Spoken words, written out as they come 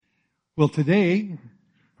Well, today,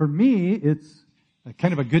 for me, it's a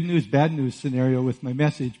kind of a good news, bad news scenario with my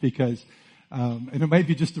message because, and it might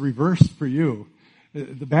be just the reverse for you.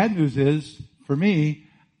 The bad news is, for me,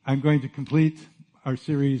 I'm going to complete our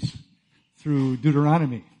series through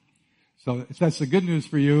Deuteronomy. So if that's the good news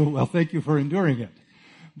for you, well, thank you for enduring it.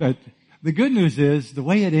 But the good news is the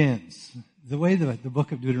way it ends, the way the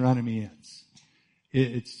Book of Deuteronomy ends.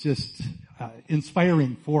 It's just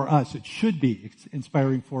inspiring for us. It should be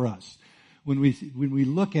inspiring for us. When we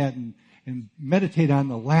look at and meditate on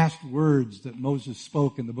the last words that Moses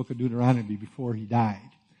spoke in the Book of Deuteronomy before he died,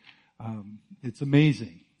 it's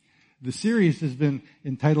amazing. The series has been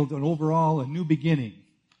entitled "An Overall, a New Beginning."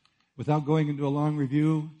 Without going into a long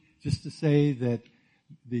review, just to say that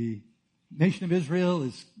the nation of Israel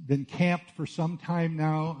has been camped for some time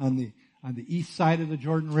now on the east side of the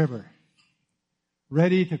Jordan River,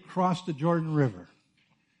 ready to cross the Jordan River.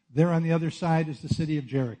 There on the other side is the city of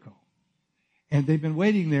Jericho. And they've been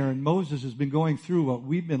waiting there, and Moses has been going through what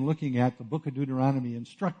we've been looking at, the Book of Deuteronomy,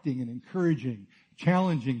 instructing and encouraging,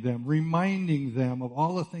 challenging them, reminding them of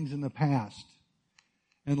all the things in the past,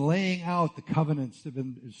 and laying out the covenants that have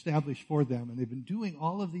been established for them. And they've been doing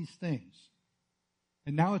all of these things.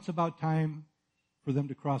 And now it's about time for them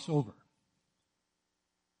to cross over.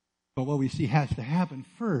 But what we see has to happen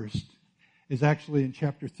first is actually in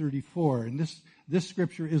chapter 34. And this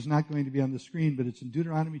scripture is not going to be on the screen, but it's in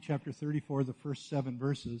Deuteronomy chapter 34, the first 7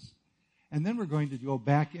 verses. And then we're going to go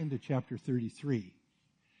back into chapter 33.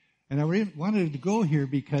 And I wanted to go here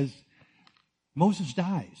because Moses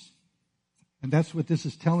dies. And that's what this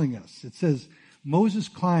is telling us. It says, Moses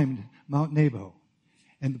climbed Mount Nebo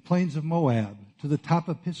and the plains of Moab to the top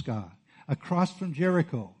of Pisgah, across from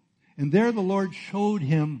Jericho. And there the Lord showed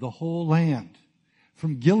him the whole land,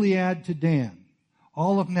 from Gilead to Dan,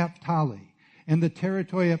 all of Naphtali, and the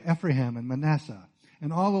territory of Ephraim and Manasseh,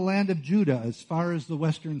 and all the land of Judah as far as the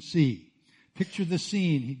western sea. Picture the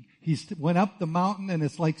scene. He went up the mountain, and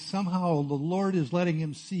it's like somehow the Lord is letting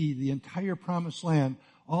him see the entire promised land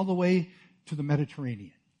all the way to the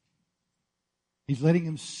Mediterranean. He's letting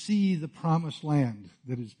him see the promised land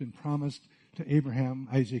that has been promised to Abraham,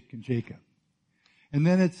 Isaac, and Jacob. And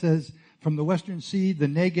then it says, from the western sea, the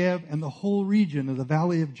Negev, and the whole region of the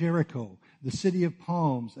valley of Jericho, the city of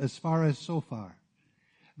palms, as far as Sophar.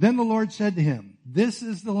 Then the Lord said to him, this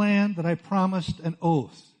is the land that I promised an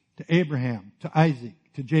oath to Abraham, to Isaac,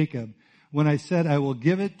 to Jacob, when I said I will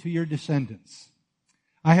give it to your descendants.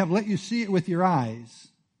 I have let you see it with your eyes,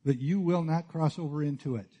 but you will not cross over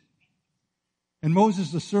into it. And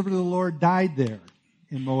Moses, the servant of the Lord, died there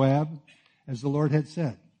in Moab, as the Lord had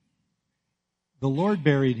said. The Lord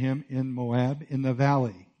buried him in Moab, in the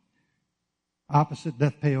valley, opposite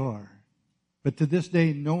Beth Peor. But to this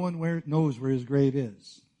day, no one knows where his grave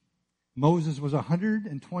is. Moses was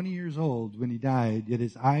 120 years old when he died, yet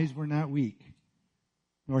his eyes were not weak,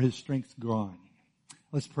 nor his strength gone.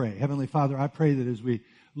 Let's pray. Heavenly Father, I pray that as we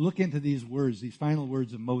look into these words, these final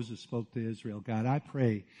words that Moses spoke to Israel, God, I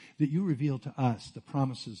pray that you reveal to us the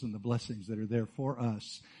promises and the blessings that are there for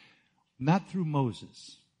us, not through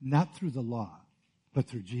Moses, not through the law, but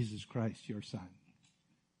through Jesus Christ, your Son.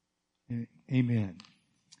 Amen.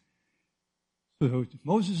 So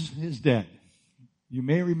Moses is dead. You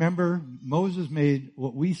may remember Moses made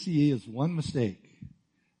what we see as one mistake.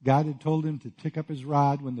 God had told him to pick up his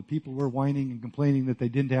rod when the people were whining and complaining that they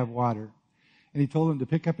didn't have water. And he told him to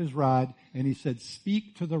pick up his rod, and he said,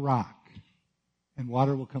 speak to the rock, and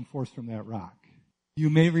water will come forth from that rock. You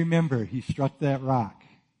may remember he struck that rock.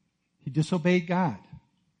 He disobeyed God.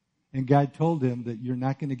 And God told him that you're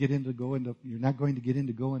not going to get in to go into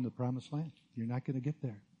the promised land. You're not going to get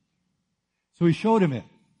there. So he showed him it.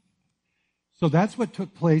 So that's what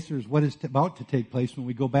took place, or is what is about to take place when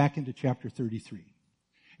we go back into chapter 33.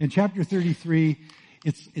 In chapter 33,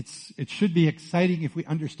 it should be exciting if we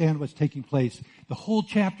understand what's taking place. The whole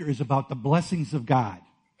chapter is about the blessings of God.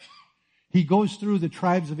 He goes through the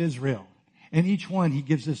tribes of Israel, and each one he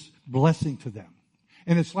gives this blessing to them.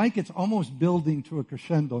 And it's like it's almost building to a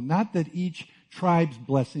crescendo. Not that each tribe's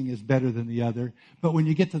blessing is better than the other, but when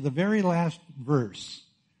you get to the very last verse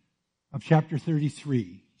of chapter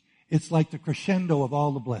 33, it's like the crescendo of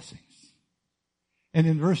all the blessings. And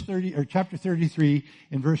in chapter 33,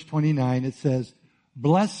 in verse 29, it says,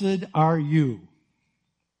 blessed are you,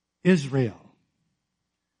 Israel.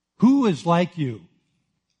 Who is like you?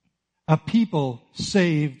 A people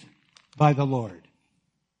saved by the Lord.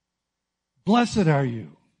 Blessed are you.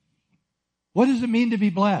 What does it mean to be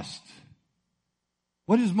blessed?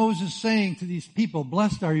 What is Moses saying to these people?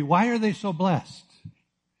 Blessed are you. Why are they so blessed?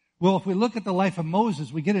 Well, if we look at the life of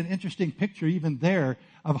Moses, we get an interesting picture even there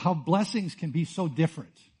of how blessings can be so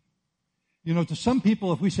different. You know, to some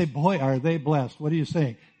people, if we say, boy, are they blessed, what are you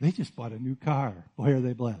saying? They just bought a new car. Boy, are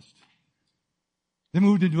they blessed. They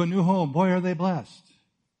moved into a new home. Boy, are they blessed.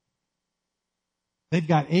 They've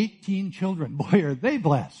got 18 children. Boy, are they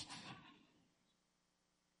blessed.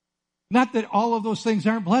 Not that all of those things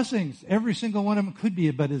aren't blessings. Every single one of them could be.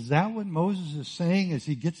 But is that what Moses is saying as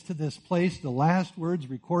he gets to this place? The last words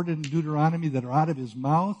recorded in Deuteronomy that are out of his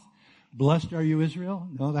mouth? Blessed are you, Israel?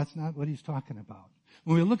 No, that's not what he's talking about.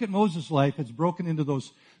 When we look at Moses' life, it's broken into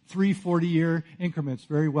those 3 40-year increments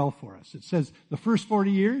very well for us. It says the first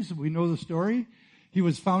 40 years, we know the story, he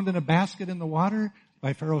was found in a basket in the water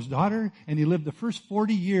by Pharaoh's daughter, and he lived the first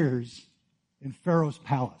 40 years in Pharaoh's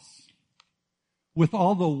palace with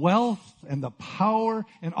all the wealth and the power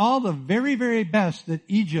and all the very, very best that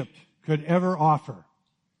Egypt could ever offer.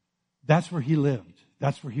 That's where he lived.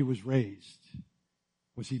 That's where he was raised.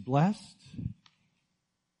 Was he blessed?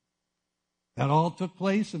 That all took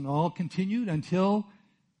place and all continued until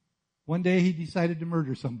one day he decided to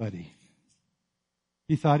murder somebody.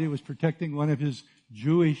 He thought he was protecting one of his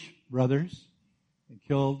Jewish brothers and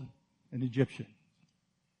killed an Egyptian.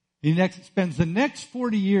 He spends the next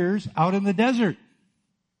 40 years out in the desert.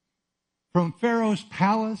 From Pharaoh's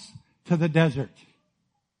palace to the desert.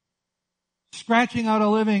 Scratching out a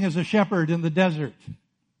living as a shepherd in the desert.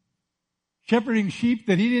 Shepherding sheep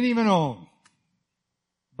that he didn't even own.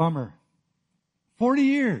 Bummer. 40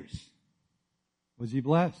 years. Was he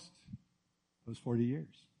blessed? Those 40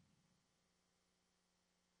 years.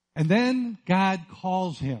 And then God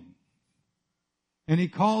calls him. And he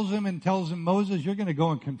calls him and tells him, Moses, you're going to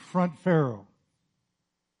go and confront Pharaoh.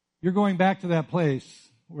 You're going back to that place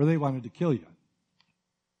where they wanted to kill you.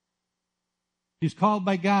 He's called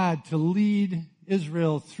by God to lead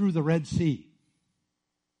Israel through the Red Sea.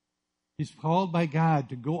 He's called by God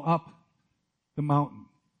to go up the mountain,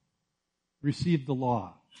 receive the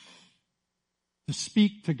law, to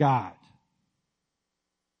speak to God.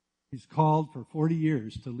 He's called for 40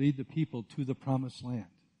 years to lead the people to the promised land.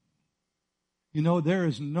 You know, there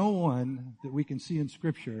is no one that we can see in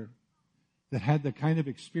Scripture that had the kind of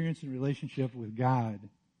experience and relationship with God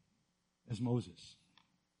as Moses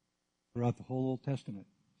throughout the whole Old Testament.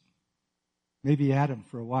 Maybe Adam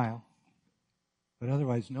for a while, but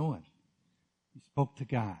otherwise no one. He spoke to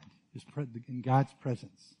God in God's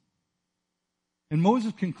presence. And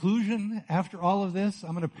Moses' conclusion after all of this,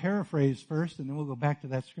 I'm going to paraphrase first and then we'll go back to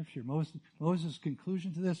that scripture. Moses'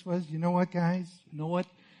 conclusion to this was, you know what, guys? You know what?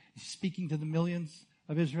 He's speaking to the millions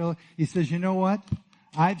of Israel. He says, you know what?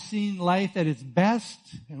 I've seen life at its best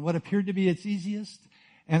and what appeared to be its easiest,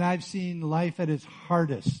 and I've seen life at its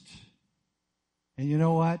hardest. And you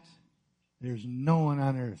know what? There's no one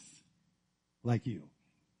on earth like you.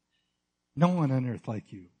 No one on earth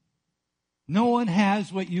like you. No one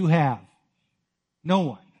has what you have. No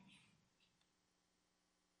one.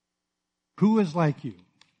 Who is like you?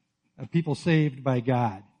 A people saved by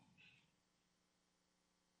God.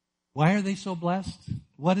 Why are they so blessed?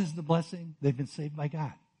 What is the blessing? They've been saved by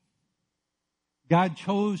God. God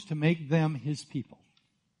chose to make them his people.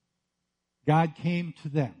 God came to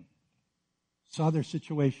them, saw their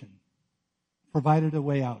situation, provided a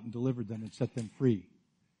way out and delivered them and set them free.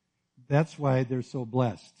 That's why they're so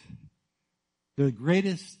blessed. The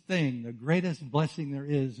greatest thing, the greatest blessing there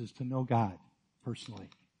is to know God personally.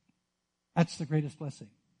 That's the greatest blessing.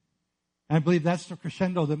 And I believe that's the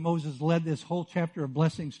crescendo that Moses led this whole chapter of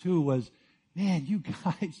blessings to was, man, you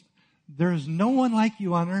guys, there's no one like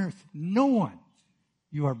you on earth. No one.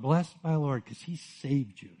 You are blessed by the Lord because he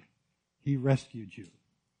saved you. He rescued you.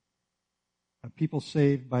 A people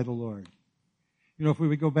saved by the Lord. You know, if we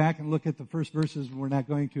would go back and look at the first verses, we're not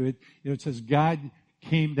going to it, it says God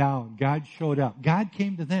came down. God showed up. God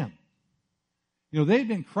came to them. You know, they'd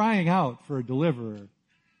been crying out for a deliverer,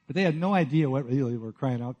 but they had no idea what really they were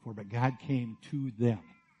crying out for, but God came to them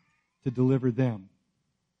to deliver them.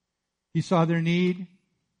 He saw their need,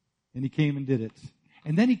 and he came and did it.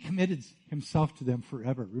 And then he committed himself to them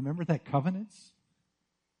forever. Remember that covenants?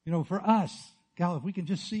 You know, for us, God, if we can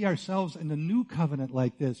just see ourselves in a new covenant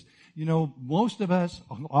like this, you know, most of us,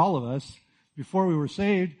 all of us, before we were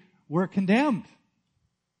saved, were condemned.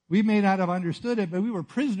 We may not have understood it, but we were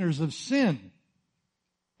prisoners of sin.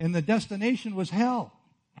 And the destination was hell.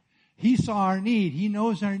 He saw our need. He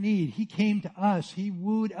knows our need. He came to us. He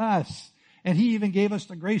wooed us. And he even gave us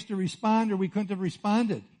the grace to respond, or we couldn't have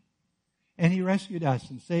responded. And he rescued us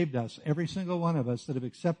and saved us, every single one of us that have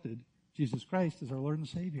accepted Jesus Christ as our Lord and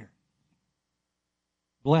Savior.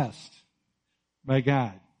 Blessed by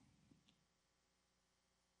God.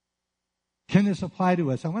 Can this apply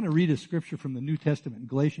to us? I want to read a scripture from the New Testament in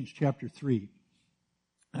Galatians chapter 3.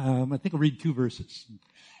 I think I'll read 2 verses.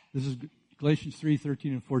 This is Galatians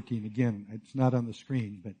 3:13 and 14. Again, it's not on the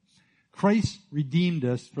screen, but Christ redeemed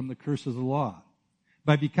us from the curse of the law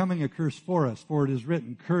by becoming a curse for us. For it is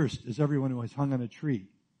written, cursed is everyone who is hung on a tree.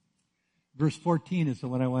 Verse 14 is the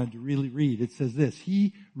one I wanted to really read. It says this,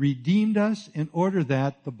 He redeemed us in order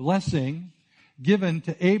that the blessing given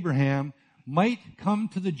to Abraham might come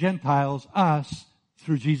to the Gentiles, us,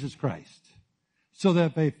 through Jesus Christ, so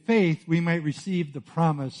that by faith we might receive the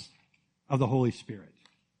promise of the Holy Spirit.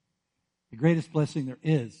 The greatest blessing there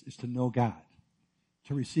is to know God,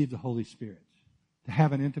 to receive the Holy Spirit, to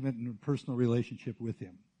have an intimate and personal relationship with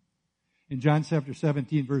Him. In John chapter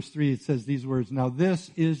 17, verse 3, it says these words, Now this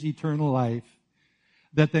is eternal life,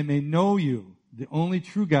 that they may know you, the only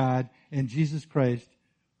true God, and Jesus Christ,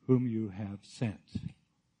 whom you have sent.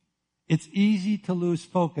 It's easy to lose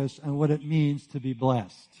focus on what it means to be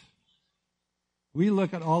blessed. We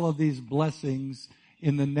look at all of these blessings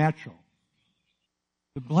in the natural.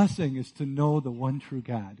 The blessing is to know the one true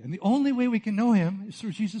God. And the only way we can know Him is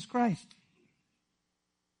through Jesus Christ.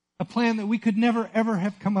 A plan that we could never, ever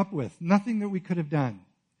have come up with. Nothing that we could have done.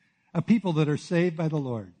 A people that are saved by the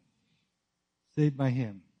Lord. Saved by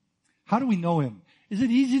Him. How do we know Him? Is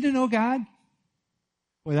it easy to know God?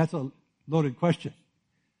 Boy, that's a loaded question.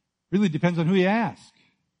 Really depends on who you ask.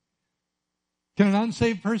 Can an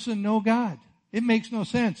unsaved person know God? It makes no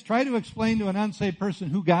sense. Try to explain to an unsaved person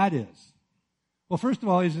who God is. Well, first of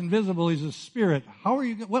all, He's invisible. He's a spirit.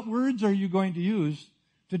 What words are you going to use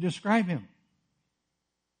to describe Him?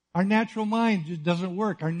 Our natural mind just doesn't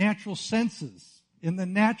work. Our natural senses, in the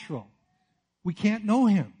natural, we can't know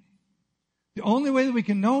Him. The only way that we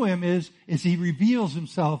can know Him is He reveals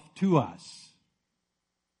Himself to us.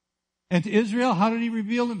 And to Israel, how did He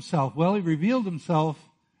reveal Himself? Well, He revealed Himself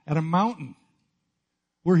at a mountain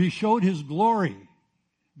where He showed His glory.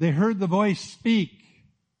 They heard the voice speak.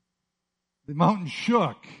 The mountain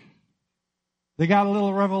shook. They got a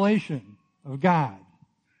little revelation of God.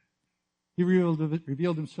 He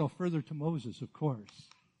revealed Himself further to Moses, of course.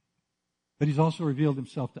 But He's also revealed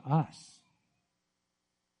Himself to us.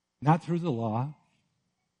 Not through the law,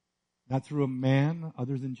 not through a man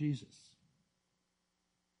other than Jesus.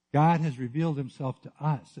 God has revealed Himself to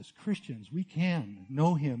us. As Christians, we can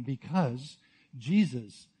know Him because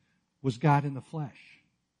Jesus was God in the flesh,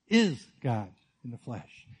 is God in the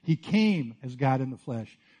flesh. He came as God in the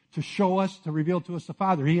flesh to show us, to reveal to us the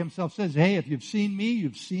Father. He Himself says, hey, if you've seen me,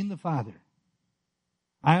 you've seen the Father.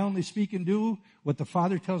 I only speak and do what the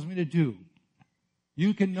Father tells me to do.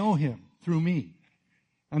 You can know Him through me,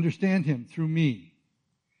 understand Him through me.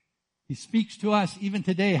 He speaks to us even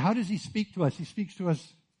today. How does He speak to us? He speaks to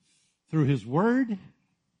us through His Word,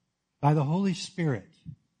 by the Holy Spirit.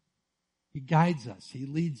 He guides us. He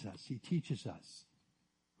leads us. He teaches us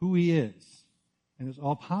who He is. And it's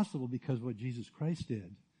all possible because of what Jesus Christ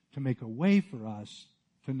did to make a way for us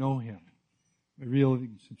to know Him,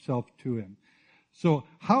 revealing Himself to Him. So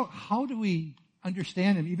how do we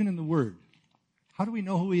understand Him even in the Word? How do we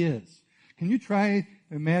know who He is? Can you try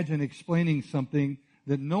to imagine explaining something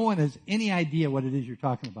that no one has any idea what it is you're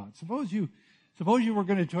talking about? Suppose you were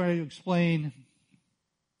going to try to explain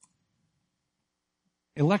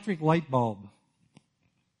electric light bulb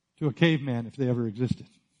to a caveman if they ever existed.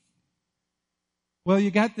 Well,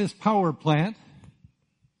 you got this power plant,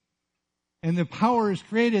 and the power is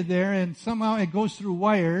created there, and somehow it goes through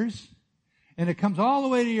wires, and it comes all the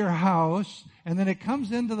way to your house, and then it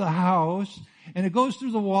comes into the house, and it goes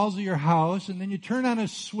through the walls of your house, and then you turn on a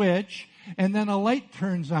switch, and then a light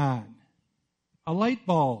turns on. A light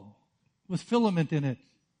bulb with filament in it.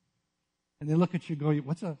 And they look at you and go,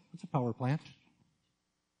 what's a power plant?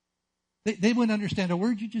 They wouldn't understand a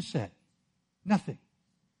word you just said. Nothing.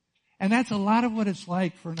 And that's a lot of what it's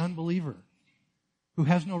like for an unbeliever who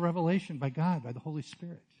has no revelation by God, by the Holy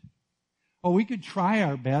Spirit. Oh, we could try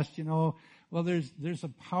our best, well, there's a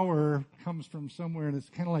power comes from somewhere, and it's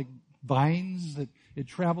kind of like vines, that it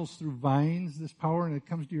travels through vines, this power, and it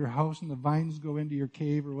comes to your house, and the vines go into your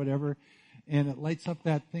cave or whatever, and it lights up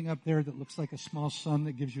that thing up there that looks like a small sun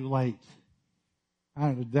that gives you light. I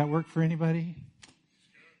don't know, did that work for anybody?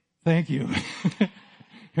 Thank you.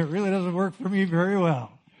 It really doesn't work for me very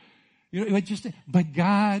well. But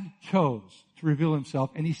God chose to reveal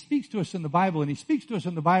Himself, and He speaks to us in the Bible, and He speaks to us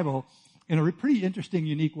in the Bible in a pretty interesting,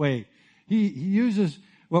 unique way. He uses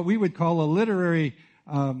what we would call a literary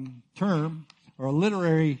term, or a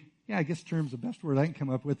literary, I guess term's the best word I can come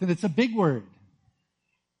up with, and it's a big word.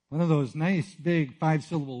 One of those nice, big,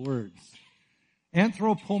 5-syllable words.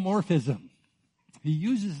 Anthropomorphism. He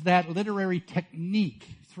uses that literary technique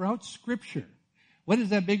throughout Scripture. What does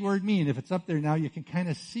that big word mean? If it's up there now, you can kind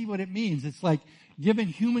of see what it means. It's like given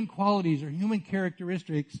human qualities or human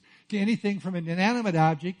characteristics to anything from an inanimate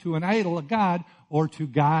object to an idol, a god, or to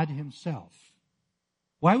God himself.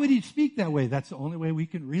 Why would he speak that way? That's the only way we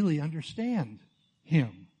can really understand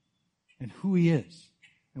him and who he is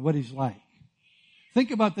and what he's like.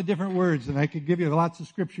 Think about the different words, and I could give you lots of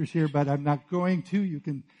scriptures here, but I'm not going to. You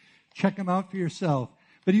can check them out for yourself.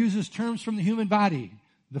 But he uses terms from the human body.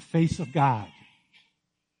 The face of God.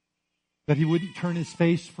 That he wouldn't turn his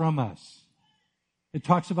face from us. It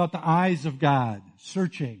talks about the eyes of God,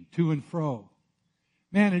 searching to and fro.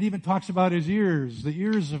 Man, it even talks about his ears, the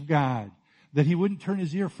ears of God. That he wouldn't turn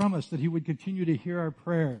his ear from us, that he would continue to hear our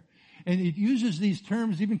prayer. And it uses these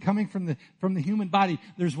terms even coming from the human body.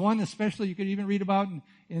 There's one especially you could even read about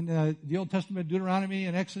in the Old Testament, Deuteronomy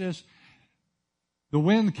and Exodus. The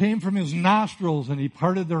wind came from his nostrils and he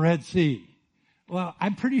parted the Red Sea. Well,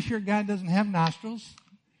 I'm pretty sure God doesn't have nostrils,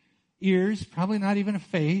 ears, probably not even a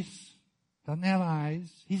face, doesn't have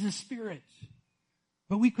eyes. He's a spirit.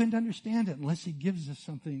 But we couldn't understand it unless he gives us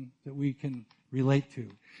something that we can relate to.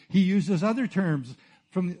 He uses other terms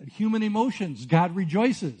from human emotions. God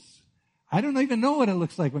rejoices. I don't even know what it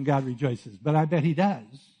looks like when God rejoices, but I bet he does.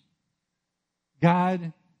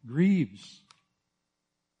 God grieves.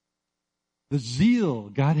 The zeal,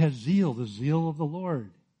 God has zeal, the zeal of the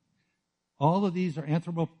Lord. All of these are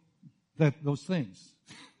those things.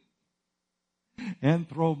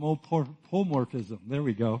 Anthropomorphism. There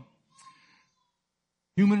we go.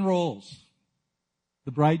 Human roles.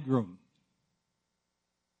 The bridegroom.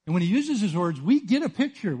 And when he uses his words, we get a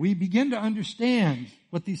picture. We begin to understand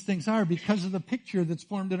what these things are because of the picture that's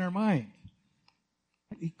formed in our mind.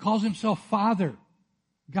 He calls himself Father.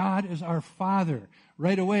 God is our Father.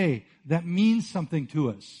 Right away, that means something to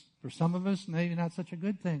us. For some of us, maybe not such a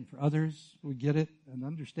good thing. For others, we get it, an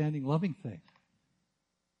understanding, loving thing.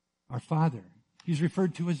 Our Father. He's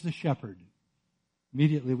referred to as the shepherd.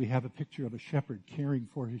 Immediately, we have a picture of a shepherd caring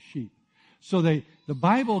for his sheep. So the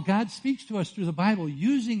Bible, God speaks to us through the Bible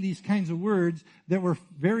using these kinds of words that we're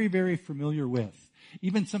very, very familiar with.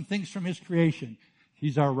 Even some things from his creation.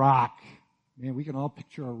 He's our rock. Man, we can all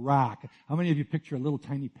picture a rock. How many of you picture a little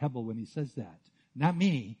tiny pebble when he says that? Not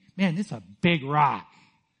me. Man, it's a big rock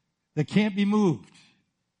that can't be moved.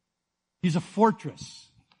 He's a fortress.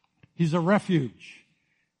 He's a refuge.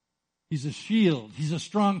 He's a shield. He's a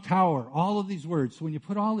strong tower. All of these words. So when you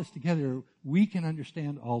put all this together, we can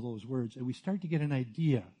understand all those words. And we start to get an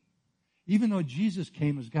idea. Even though Jesus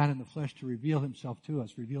came as God in the flesh to reveal himself to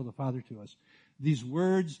us, reveal the Father to us, these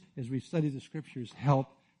words, as we study the scriptures, help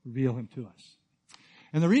reveal him to us.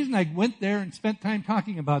 And the reason I went there and spent time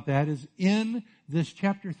talking about that is in this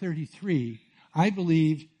chapter 33, I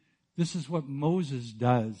believe this is what Moses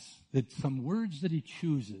does, that some words that he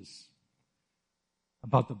chooses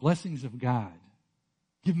about the blessings of God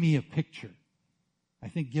give me a picture. I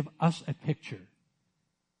think give us a picture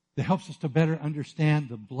that helps us to better understand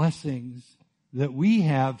the blessings that we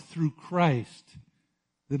have through Christ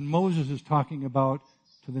that Moses is talking about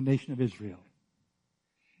to the nation of Israel.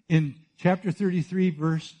 In chapter 33,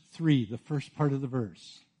 verse 3, the first part of the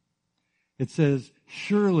verse, it says,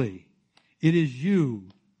 "Surely it is you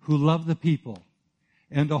who love the people,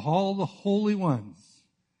 and all the holy ones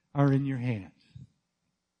are in your hand."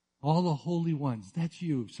 All the holy ones, that's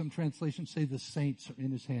you. Some translations say the saints are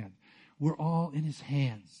in his hand. We're all in his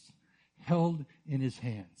hands, held in his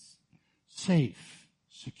hands, safe,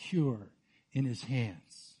 secure in his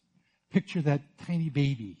hands. Picture that tiny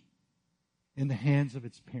baby in the hands of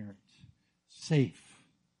its parent, safe,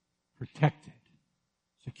 protected,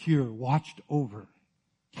 secure, watched over,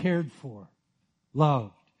 cared for,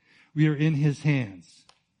 loved. We are in his hands.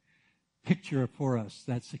 Picture for us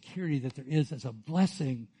that security that there is as a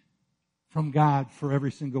blessing from God for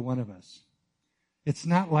every single one of us. It's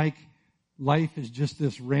not like life is just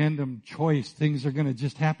this random choice. Things are going to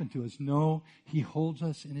just happen to us. No, he holds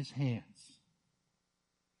us in his hands.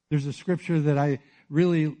 There's a scripture that I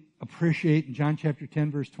really appreciate in John chapter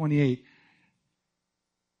 10, verse 28.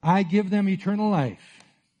 "I give them eternal life,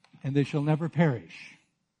 and they shall never perish,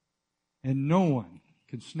 and no one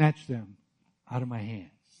can snatch them out of my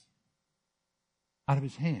hands." Out of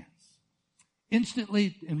his hands.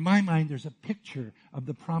 Instantly, in my mind, there's a picture of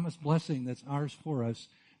the promised blessing that's ours for us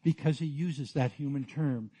because he uses that human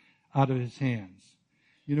term, out of his hands.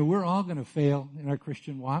 You know, we're all going to fail in our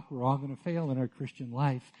Christian walk. We're all going to fail in our Christian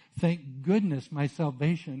life. Thank goodness my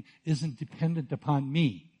salvation isn't dependent upon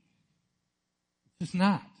me. It's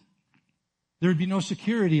not. There would be no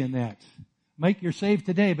security in that. Mike, you're saved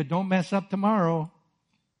today, but don't mess up tomorrow.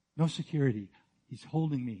 No security. He's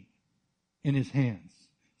holding me in his hands.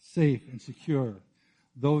 Safe and secure.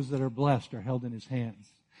 Those that are blessed are held in his hands.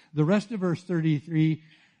 The rest of verse 33,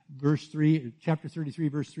 chapter 33,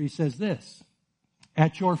 verse 3 says this: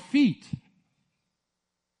 at your feet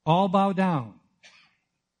all bow down,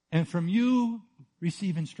 and from you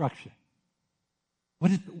receive instruction.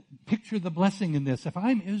 Picture the blessing in this. If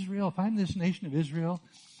I'm Israel, if I'm this nation of Israel,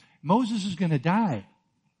 Moses is going to die.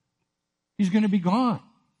 He's going to be gone.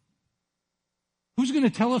 Who's going to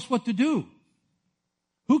tell us what to do?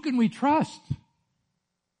 Who can we trust?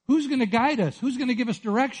 Who's going to guide us? Who's going to give us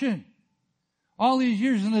direction? All these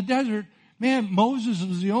years in the desert, man, Moses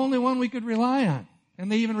was the only one we could rely on.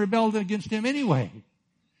 And they even rebelled against him anyway.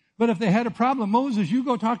 But if they had a problem, Moses, you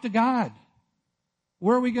go talk to God.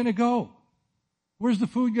 Where are we going to go? Where's the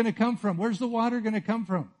food going to come from? Where's the water going to come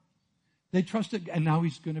from? They trusted, and now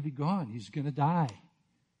he's going to be gone. He's going to die.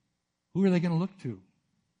 Who are they going to look to?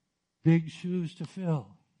 Big shoes to fill.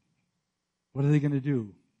 What are they going to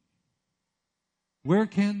do? Where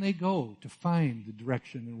can they go to find the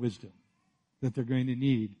direction and wisdom that they're going to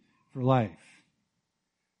need for life?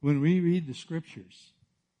 When we read the Scriptures,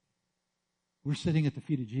 we're sitting at the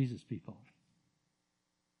feet of Jesus, people.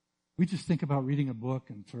 We just think about reading a book,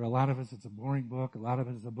 and for a lot of us, it's a boring book. A lot of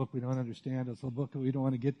it is a book we don't understand. It's a book that we don't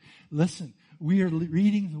want to get. Listen, we are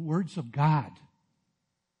reading the words of God.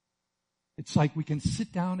 It's like we can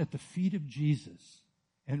sit down at the feet of Jesus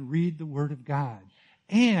and read the Word of God.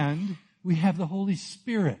 And we have the Holy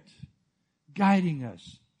Spirit guiding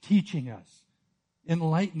us, teaching us,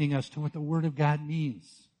 enlightening us to what the Word of God means.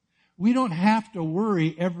 We don't have to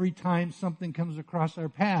worry every time something comes across our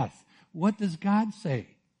path. What does God say?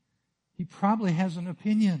 He probably has an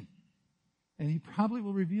opinion, and He probably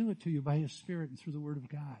will reveal it to you by His Spirit and through the Word of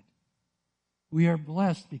God. We are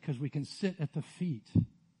blessed because we can sit at the feet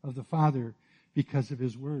of the Father because of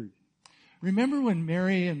His Word. Remember when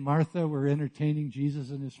Mary and Martha were entertaining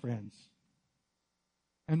Jesus and His friends?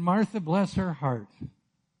 And Martha, bless her heart,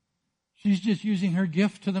 she's just using her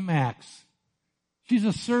gift to the max. She's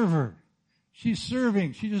a server. She's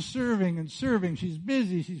serving. She's just serving and serving. She's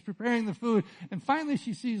busy. She's preparing the food. And finally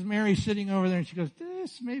she sees Mary sitting over there and she goes,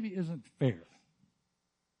 this maybe isn't fair.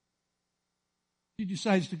 She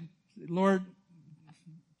decides to, Lord,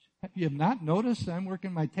 you have not noticed I'm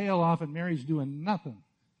working my tail off and Mary's doing nothing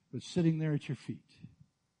but sitting there at your feet.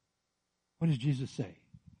 What does Jesus say?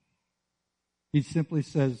 He simply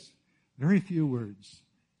says, very few words,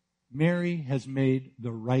 Mary has made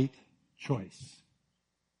the right choice.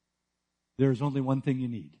 There's only one thing you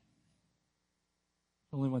need.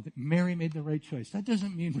 Only one thing. Mary made the right choice. That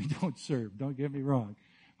doesn't mean we don't serve. Don't get me wrong.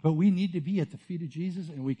 But we need to be at the feet of Jesus,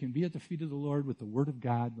 and we can be at the feet of the Lord with the Word of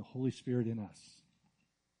God, the Holy Spirit in us,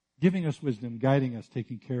 giving us wisdom, guiding us,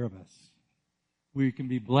 taking care of us. We can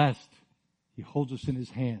be blessed. He holds us in His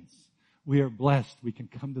hands. We are blessed. We can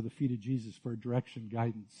come to the feet of Jesus for direction,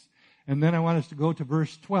 guidance. And then I want us to go to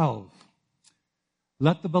verse 12.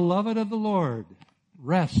 Let the beloved of the Lord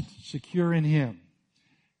rest secure in Him.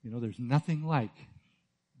 You know, there's nothing like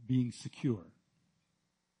being secure.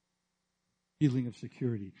 Feeling of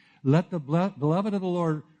security. Let the beloved of the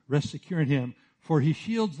Lord rest secure in Him, for He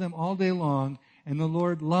shields them all day long, and the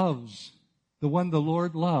one the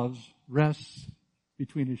Lord loves rests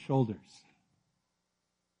between His shoulders.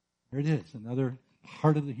 There it is, another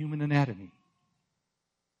part of the human anatomy.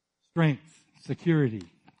 Strength, security.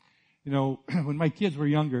 You know, when my kids were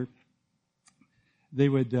younger, we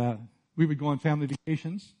would go on family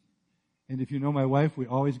vacations, and if you know my wife, we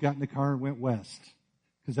always got in the car and went west,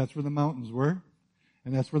 because that's where the mountains were,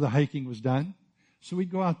 and that's where the hiking was done. So we'd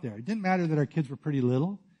go out there. It didn't matter that our kids were pretty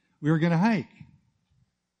little. We were going to hike.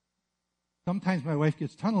 Sometimes my wife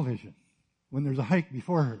gets tunnel vision when there's a hike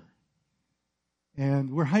before her.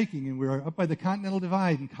 And we're hiking, and we're up by the Continental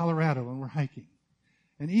Divide in Colorado, and we're hiking.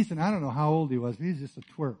 And Ethan, I don't know how old he was, but he's just a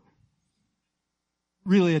twerp.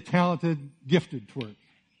 Really a talented, gifted twerp.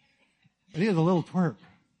 But he was a little twerp.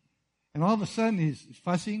 And all of a sudden, he's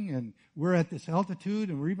fussing, and we're at this altitude,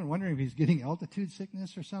 and we're even wondering if he's getting altitude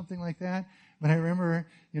sickness or something like that. But I remember,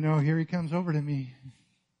 here he comes over to me.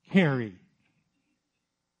 Carrie.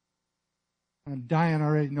 I'm dying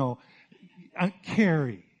already. No.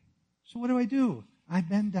 Carrie. So what do? I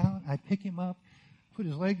bend down, I pick him up, put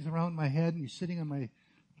his legs around my head, and he's sitting on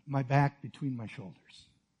my back between my shoulders.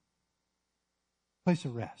 Place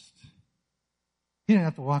of rest. He didn't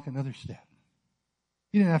have to walk another step.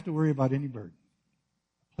 He didn't have to worry about any burden.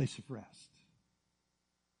 A place of rest.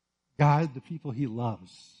 God, the people He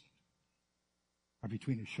loves, are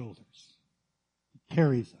between His shoulders. He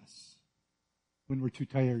carries us when we're too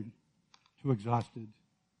tired, too exhausted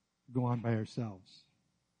to go on by ourselves.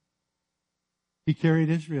 He carried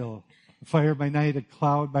Israel, a fire by night, a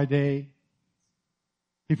cloud by day.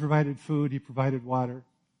 He provided food. He provided water.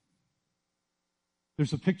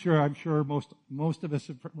 There's a picture I'm sure most of us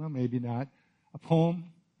have, well, maybe not, a poem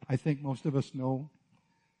I think most of us know,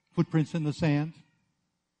 Footprints in the Sand.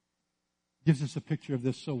 Gives us a picture of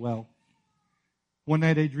this so well. One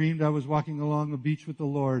night I dreamed I was walking along the beach with the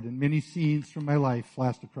Lord, and many scenes from my life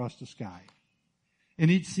flashed across the sky. In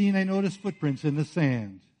each scene I noticed footprints in the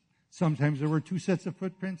sand. Sometimes there were 2 sets of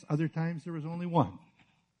footprints, other times there was only 1.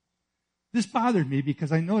 This bothered me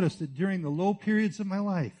because I noticed that during the low periods of my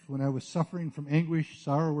life, when I was suffering from anguish,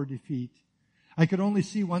 sorrow, or defeat, I could only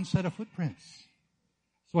see 1 set of footprints.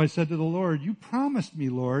 So I said to the Lord, "You promised me,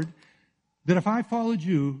 Lord, that if I followed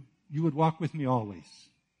you, you would walk with me always."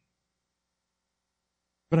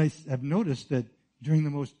 But I have noticed that during the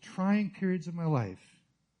most trying periods of my life,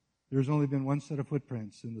 there's only been 1 set of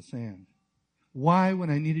footprints in the sand. Why, when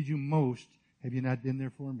I needed you most, have you not been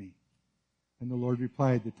there for me? And the Lord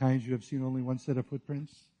replied, "The times you have seen only 1 set of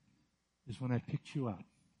footprints is when I picked you up,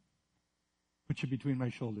 put you between my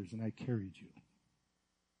shoulders, and I carried you."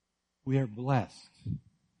 We are blessed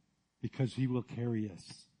because He will carry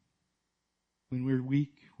us. When we're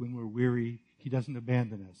weak, when we're weary, He doesn't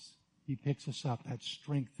abandon us. He picks us up. That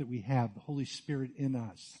strength that we have, the Holy Spirit in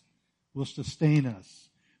us, will sustain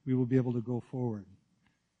us. We will be able to go forward.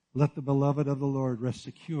 Let the beloved of the Lord rest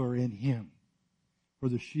secure in Him. For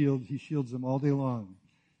the shield, He shields them all day long.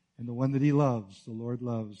 And the one that He loves, the Lord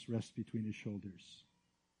loves, rests between His shoulders.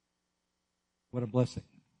 What a blessing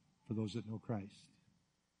for those that know Christ.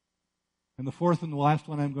 And the fourth and the last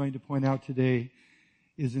one I'm going to point out today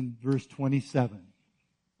is in verse 27.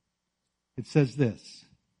 It says this,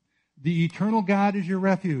 "The eternal God is your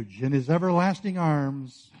refuge, and His everlasting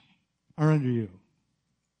arms are under you."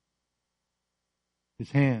 His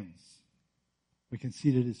hands, we can see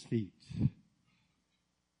it at His feet.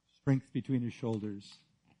 Strength between His shoulders.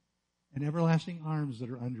 And everlasting arms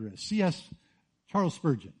that are under us. Charles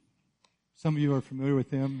Spurgeon. Some of you are familiar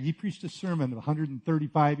with him. He preached a sermon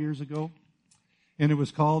 135 years ago, and it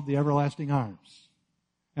was called "The Everlasting Arms."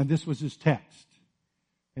 And this was his text.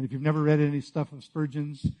 And if you've never read any stuff of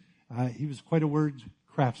Spurgeon's, he was quite a word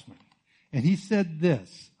craftsman. And he said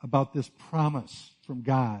this about this promise from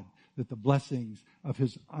God, that the blessings of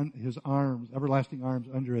His arms, everlasting arms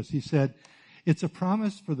under us. He said, "It's a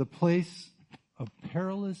promise for the place of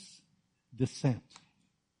perilous descent."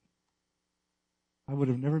 I would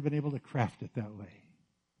have never been able to craft it that way.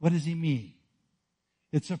 What does he mean?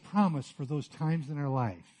 It's a promise for those times in our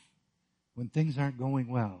life when things aren't going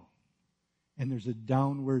well and there's a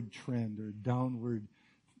downward trend or downward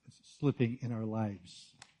slipping in our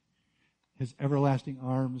lives. His everlasting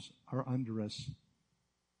arms are under us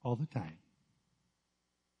all the time.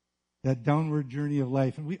 That downward journey of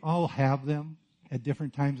life, and we all have them at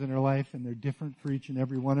different times in our life, and they're different for each and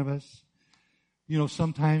every one of us. You know,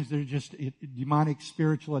 sometimes they're just demonic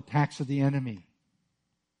spiritual attacks of the enemy.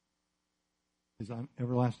 His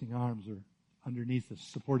everlasting arms are underneath us,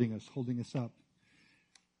 supporting us, holding us up.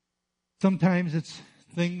 Sometimes it's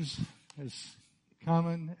things as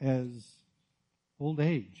common as old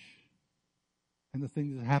age and the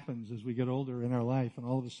things that happens as we get older in our life, and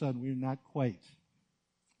all of a sudden we're not quite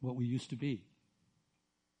what we used to be.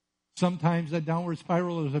 Sometimes that downward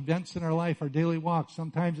spiral is events in our life, our daily walk.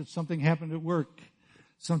 Sometimes it's something happened at work.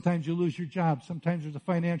 Sometimes you lose your job. Sometimes there's a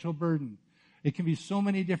financial burden. It can be so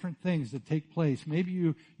many different things that take place. Maybe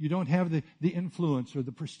you don't have the influence or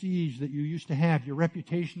the prestige that you used to have. Your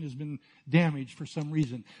reputation has been damaged for some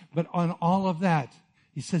reason. But on all of that,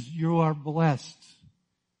 he says you are blessed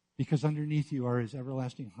because underneath you are His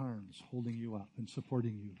everlasting arms holding you up and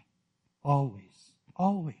supporting you. Always.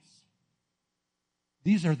 Always.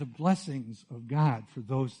 These are the blessings of God for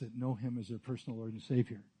those that know Him as their personal Lord and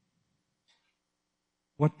Savior.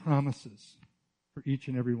 What promises for each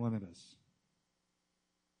and every one of us.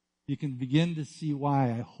 You can begin to see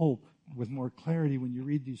why, I hope, with more clarity when you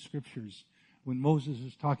read these scriptures, when Moses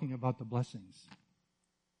is talking about the blessings,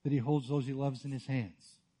 that He holds those He loves in His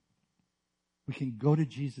hands. We can go to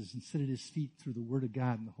Jesus and sit at His feet through the Word of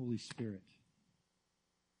God and the Holy Spirit.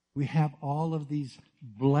 We have all of these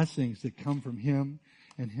blessings that come from Him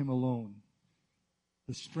and Him alone.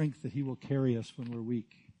 The strength that He will carry us when we're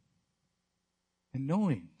weak. And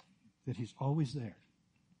knowing that He's always there,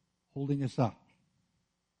 holding us up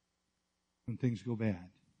when things go bad.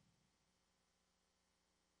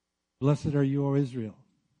 Blessed are you, O Israel,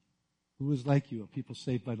 who is like you, a people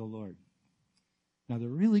saved by the Lord. Now the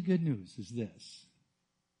really good news is this.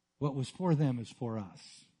 What was for them is for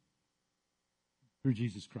us through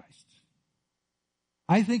Jesus Christ.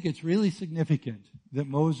 I think it's really significant that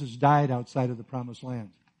Moses died outside of the promised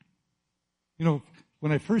land. You know,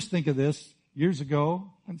 when I first think of this years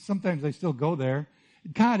ago, and sometimes I still go there,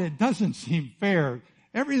 God, it doesn't seem fair.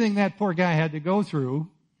 Everything that poor guy had to go through,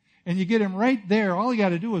 and you get him right there. All you got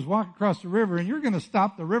to do is walk across the river, and you're going to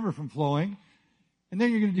stop the river from flowing, and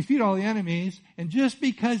then you're going to defeat all the enemies, and just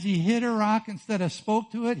because he hit a rock instead of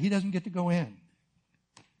spoke to it, he doesn't get to go in.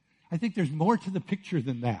 I think there's more to the picture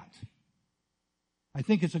than that. I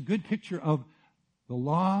think it's a good picture of the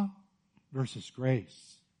law versus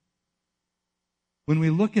grace. When we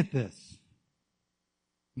look at this,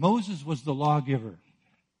 Moses was the lawgiver.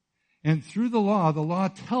 And through the law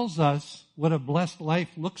tells us what a blessed life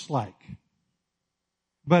looks like.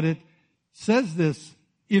 But it says this,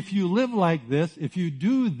 if you live like this, if you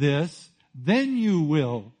do this, then you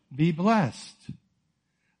will be blessed.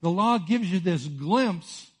 The law gives you this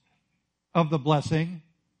glimpse of the blessing,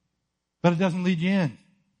 but it doesn't lead you in.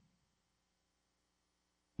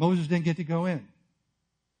 Moses didn't get to go in.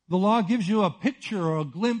 The law gives you a picture or a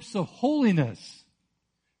glimpse of holiness,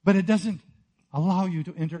 but it doesn't allow you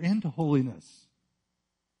to enter into holiness.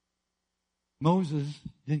 Moses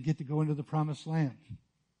didn't get to go into the promised land.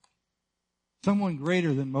 Someone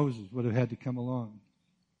greater than Moses would have had to come along.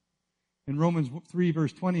 In Romans 3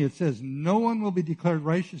 verse 20 it says, no one will be declared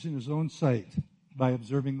righteous in his own sight by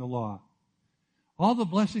observing the law. All the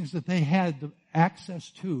blessings that they had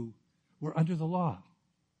access to were under the law.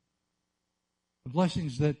 The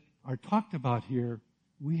blessings that are talked about here,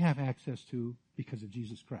 we have access to because of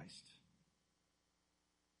Jesus Christ.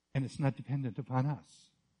 And it's not dependent upon us.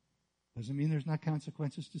 Doesn't mean there's not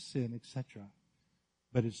consequences to sin, etc.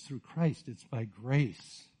 But it's through Christ, it's by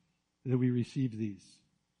grace that we receive these.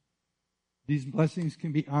 These blessings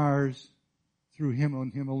can be ours through Him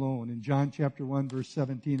on Him alone. In John chapter 1 verse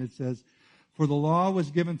 17 it says, for the law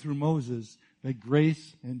was given through Moses, but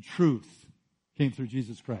grace and truth came through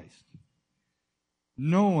Jesus Christ.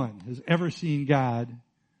 No one has ever seen God,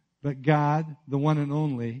 but God, the one and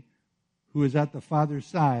only, who is at the Father's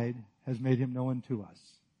side, has made Him known to us.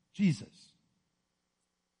 Jesus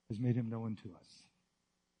has made Him known to us.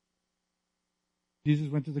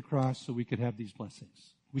 Jesus went to the cross so we could have these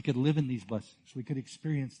blessings. We could live in these blessings. We could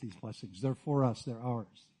experience these blessings. They're for us. They're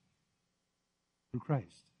ours. Through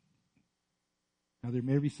Christ. Now, there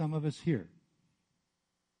may be some of us here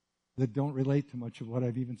that don't relate to much of what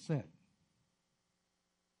I've even said.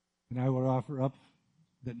 And I would offer up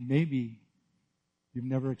that maybe you've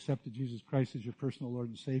never accepted Jesus Christ as your personal Lord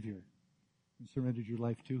and Savior and surrendered your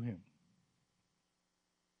life to Him.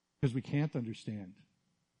 Because we can't understand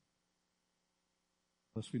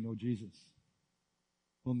unless we know Jesus.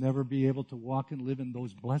 We'll never be able to walk and live in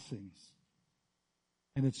those blessings.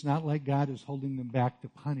 And it's not like God is holding them back to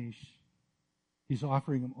punish. He's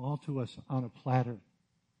offering them all to us on a platter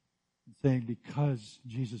and saying, because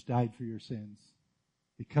Jesus died for your sins,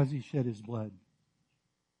 because He shed His blood,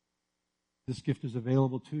 this gift is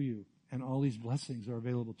available to you, and all these blessings are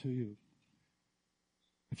available to you.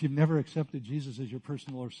 If you've never accepted Jesus as your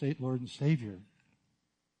personal Lord and Savior,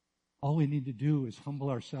 all we need to do is humble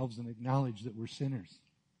ourselves and acknowledge that we're sinners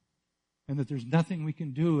and that there's nothing we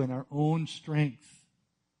can do in our own strength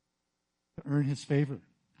to earn His favor,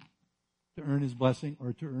 to earn His blessing,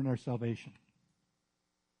 or to earn our salvation.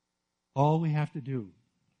 All we have to do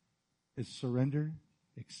is surrender,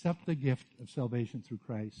 accept the gift of salvation through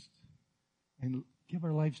Christ, and give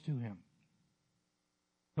our lives to Him.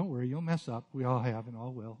 Don't worry, you'll mess up. We all have and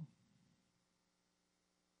all will.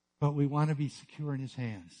 But we want to be secure in His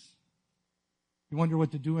hands. You wonder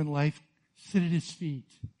what to do in life? Sit at His feet.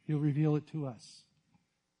 He'll reveal it to us.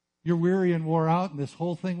 You're weary and wore out, and this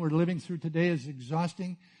whole thing we're living through today is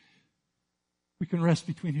exhausting. We can rest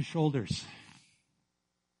between His shoulders.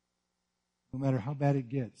 No matter how bad it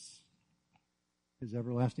gets, His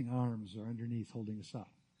everlasting arms are underneath holding us up.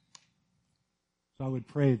 So I would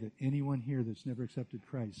pray that anyone here that's never accepted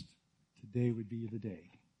Christ, today would be the day.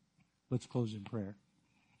 Let's close in prayer.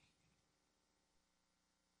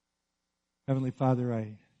 Heavenly Father,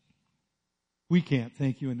 we can't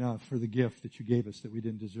thank You enough for the gift that You gave us that we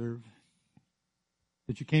didn't deserve.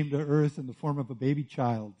 That You came to earth in the form of a baby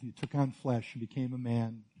child. You took on flesh and became a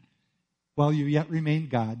man. While You yet remained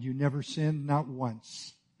God, You never sinned, not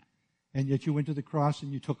once. And yet You went to the cross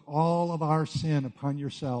and You took all of our sin upon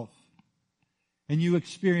Yourself. And You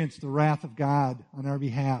experienced the wrath of God on our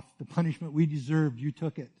behalf. The punishment we deserved, You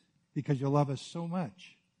took it because You love us so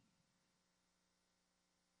much.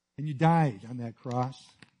 And You died on that cross.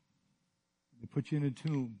 They put You in a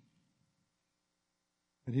tomb.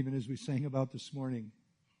 And even as we sang about this morning,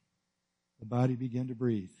 the body began to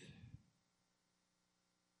breathe.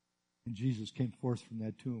 And Jesus came forth from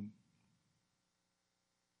that tomb.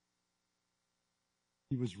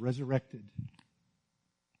 He was resurrected.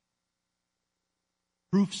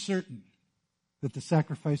 Proof certain that the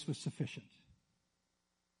sacrifice was sufficient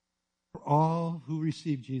for all who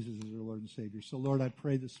receive Jesus as their Lord and Savior. So, Lord, I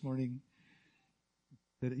pray this morning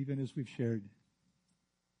that even as we've shared,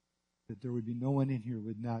 that there would be no one in here who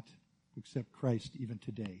would not accept Christ even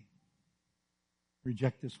today.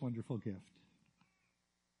 Reject this wonderful gift.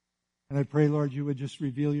 And I pray, Lord, you would just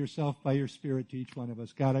reveal yourself by your Spirit to each one of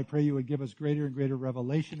us. God, I pray you would give us greater and greater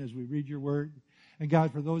revelation as we read your word. And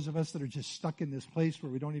God, for those of us that are just stuck in this place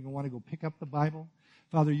where we don't even want to go pick up the Bible,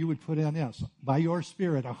 Father, you would put in us, by your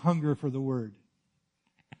Spirit, a hunger for the word.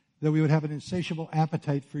 That we would have an insatiable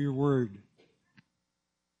appetite for your word.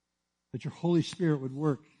 That your Holy Spirit would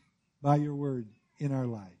work by your word in our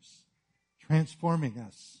lives, transforming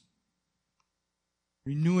us,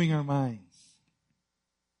 renewing our minds,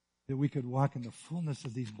 that we could walk in the fullness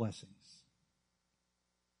of these blessings.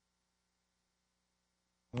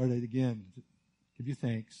 Lord, I again give you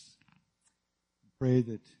thanks. Pray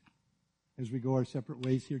that as we go our separate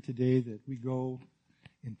ways here today, that we go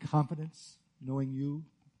in confidence, knowing you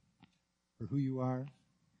for who you are,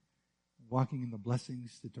 walking in the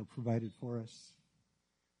blessings that are provided for us.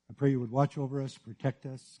 I pray you would watch over us, protect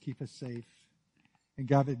us, keep us safe. And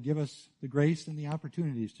God would give us the grace and the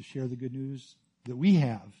opportunities to share the good news that we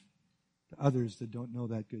have to others that don't know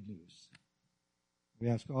that good news. We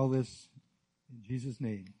ask all this in Jesus'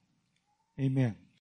 name. Amen.